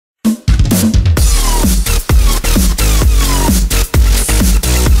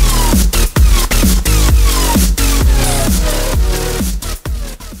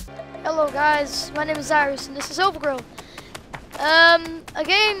my name is Zyrus and this is Overgrowth. A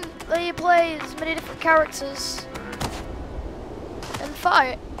game where you play as many different characters and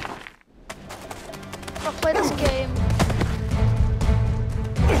fight. I've not played this game.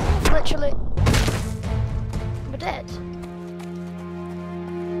 Literally. I'm dead.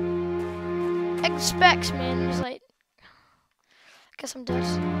 Expects me and he's like, I guess I'm dead.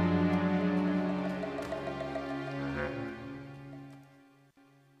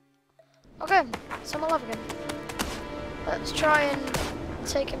 Okay, so I'm alive again. Let's try and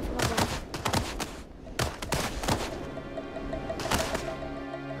take him from above.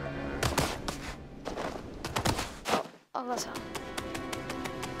 Oh, that's how.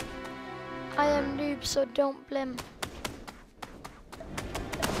 I am noob, so don't blame.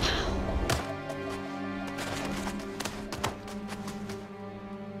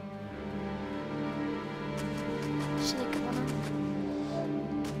 Sneak up on him.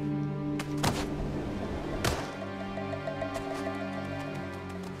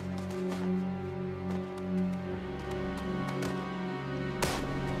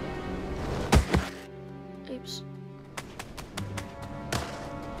 Oops.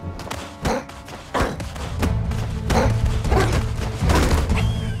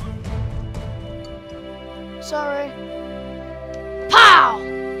 Sorry. Pow!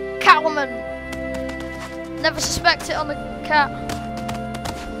 Catwoman! Never suspect it on the cat.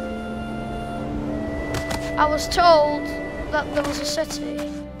 I was told that there was a city.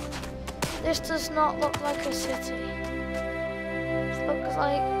 This does not look like a city. It looks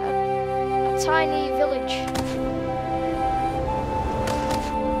like a tiny village.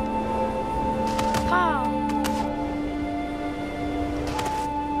 Pow!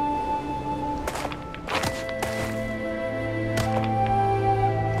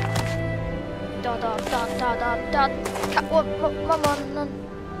 Da. Catwoman.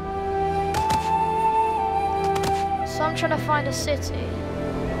 So I'm trying to find a city.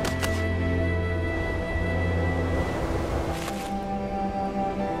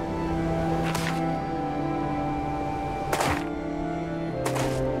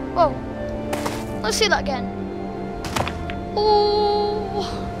 Whoa. Let's see that again.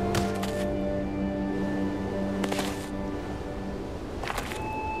 Oh.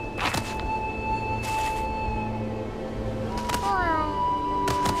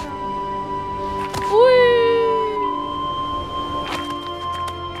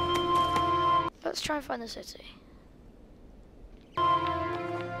 Let's try and find the city.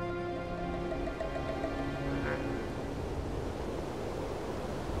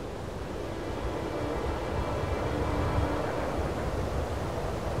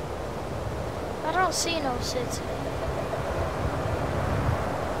 I don't see no city.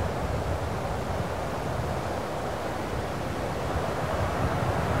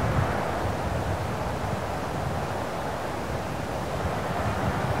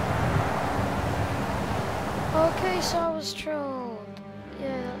 Okay, so I was trolled.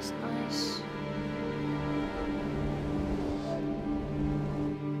 Yeah, that's nice.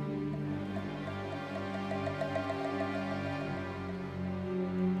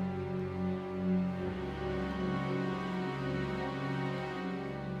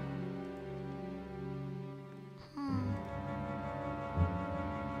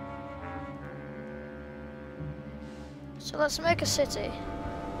 So let's make a city.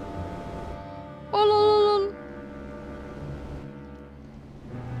 Oh,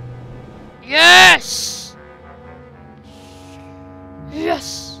 yes!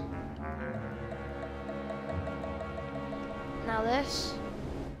 Yes! Now this.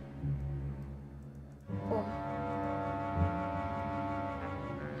 Boom.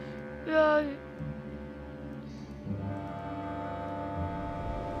 Yeah.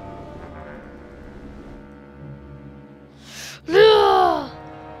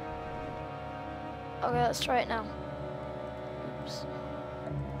 Okay, let's try it now. Oops.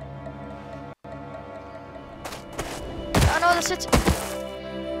 I know the city.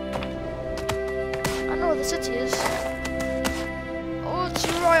 I know where the city is. Oh, it's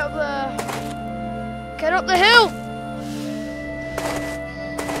right up there. Get up the hill!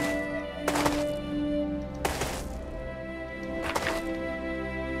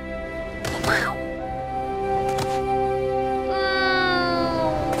 Wow.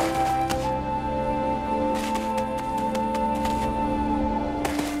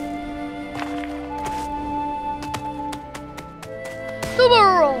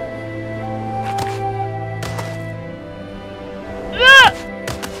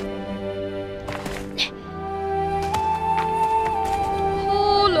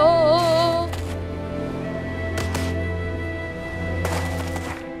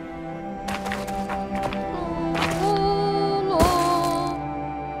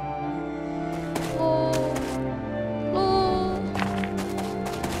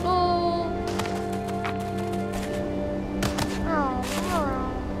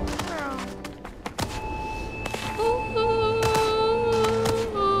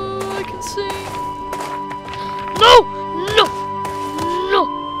 No! No! No!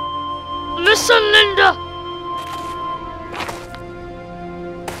 Listen, Linda!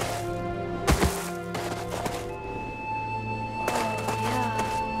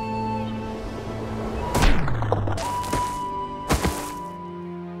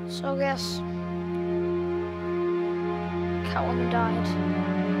 So yes, Catwoman died.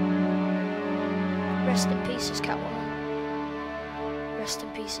 Rest in pieces, Catwoman. Rest in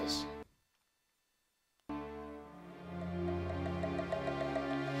pieces.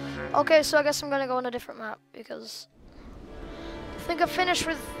 Okay, so I guess I'm gonna go on a different map because I think I've finished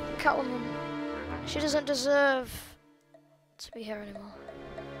with Catwoman. She doesn't deserve to be here anymore.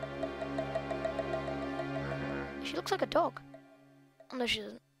 She looks like a dog. Oh, no, she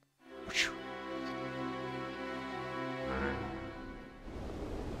doesn't.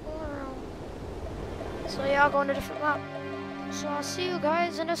 So yeah, I'll go on a different map. So I'll see you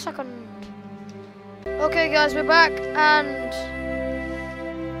guys in a second. Okay guys, we're back and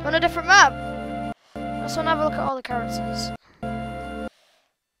on a different map. Let's have a look at all the characters.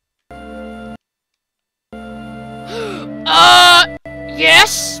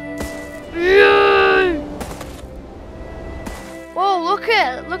 Yes! Yeah! Whoa, look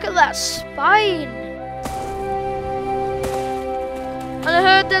at that spine! And I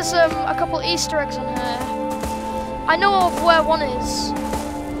heard there's a couple Easter eggs in here. I know of where one is.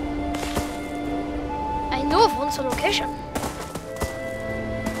 I know of one's location.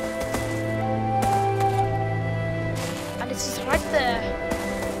 And it's right there.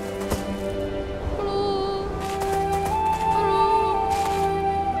 Hello.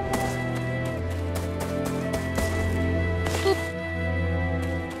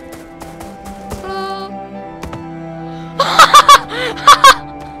 Hello.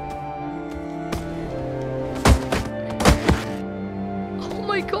 Oh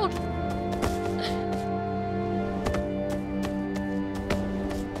my god.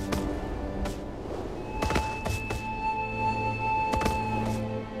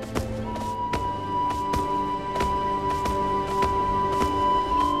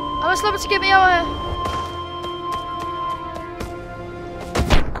 I must love it to get me out of here.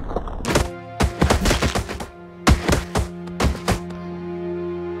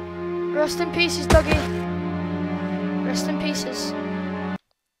 Rest in pieces, doggy. Rest in pieces.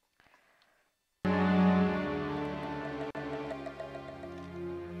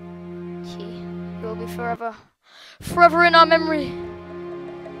 He will be forever in our memory.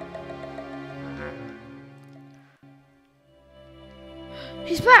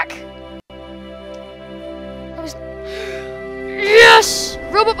 He's back! Yes!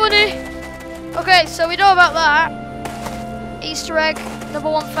 Robot Bunny! Okay, so we know about that. Easter egg, number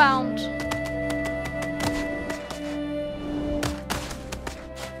 1 found.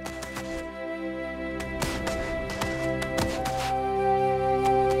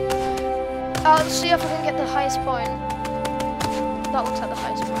 Let's see if I can get the highest point. That looks like the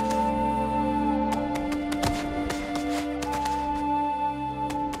highest point.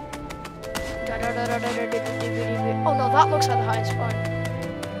 Oh no, that looks like the highest point.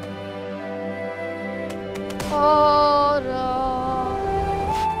 Oh no.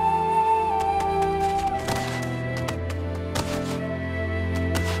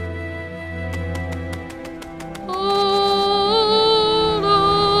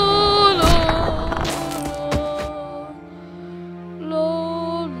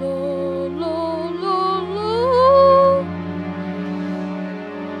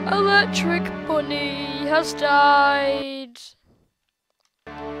 Electric Bunny has died.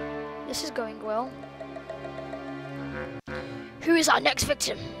 This is going well. Who is our next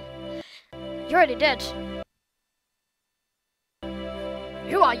victim? You're already dead.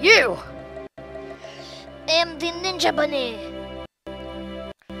 Who are you? I'm the Ninja Bunny.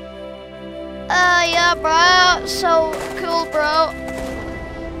 Yeah, bro. So cool, bro.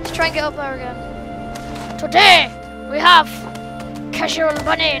 Let's try and get up there again. Today, we have Casual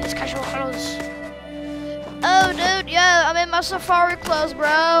Bunny in his casual clothes. Oh, dude, yeah, I'm in my safari clothes,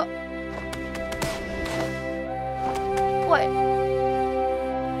 bro. Wait.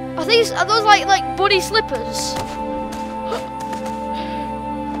 Are those like bunny slippers?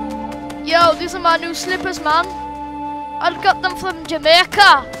 Yo, these are my new slippers, man. I got them from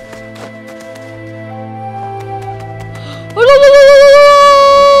Jamaica.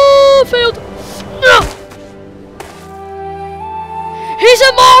 Failed. No. He's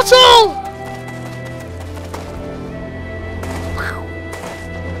immortal!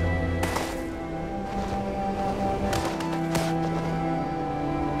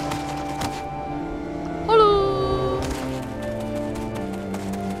 Hello!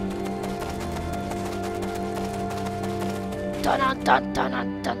 dun dun dun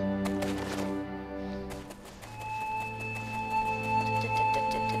dun dun.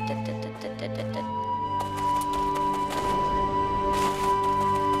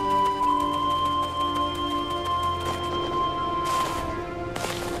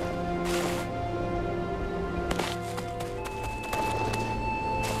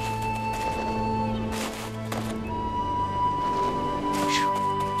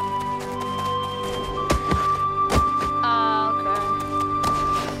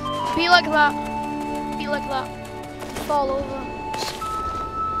 Be like that. Be like that. Fall over.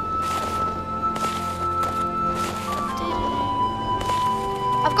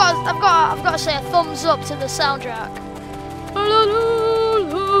 I've got to say a thumbs up to the soundtrack.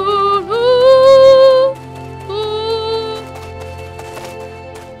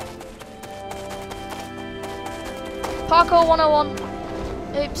 Parkour 101.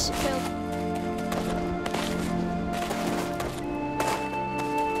 Oops, failed.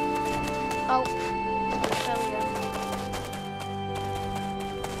 Oh, there we go.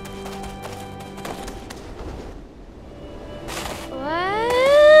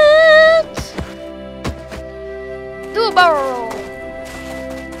 Let's do a barrel roll.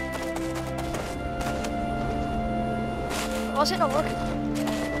 Why is it not working?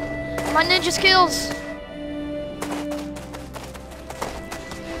 My ninja skills.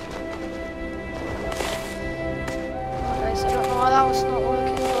 Okay, so I don't know why that was not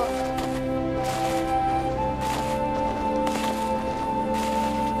working, but.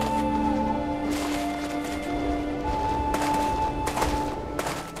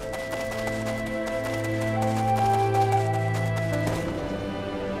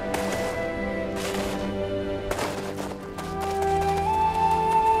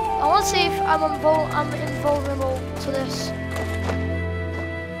 Let's see if I'm invulnerable to this.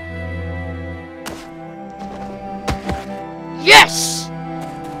 Yes!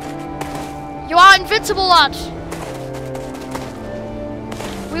 You are invincible, lad.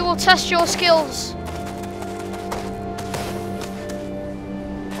 We will test your skills.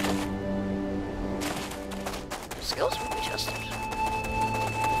 Skills will be tested.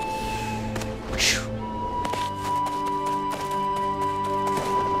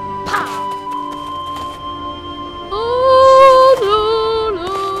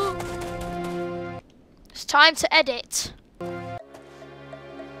 Time to edit.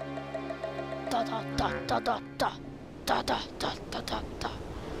 Da da da da da da da da da da da.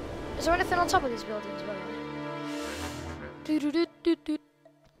 Is there anything on top of these buildings, by the way? Do do do do do.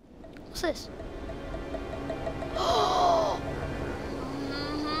 What's this?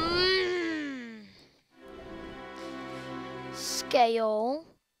 Scale.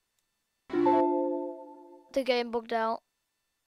 The game bugged out.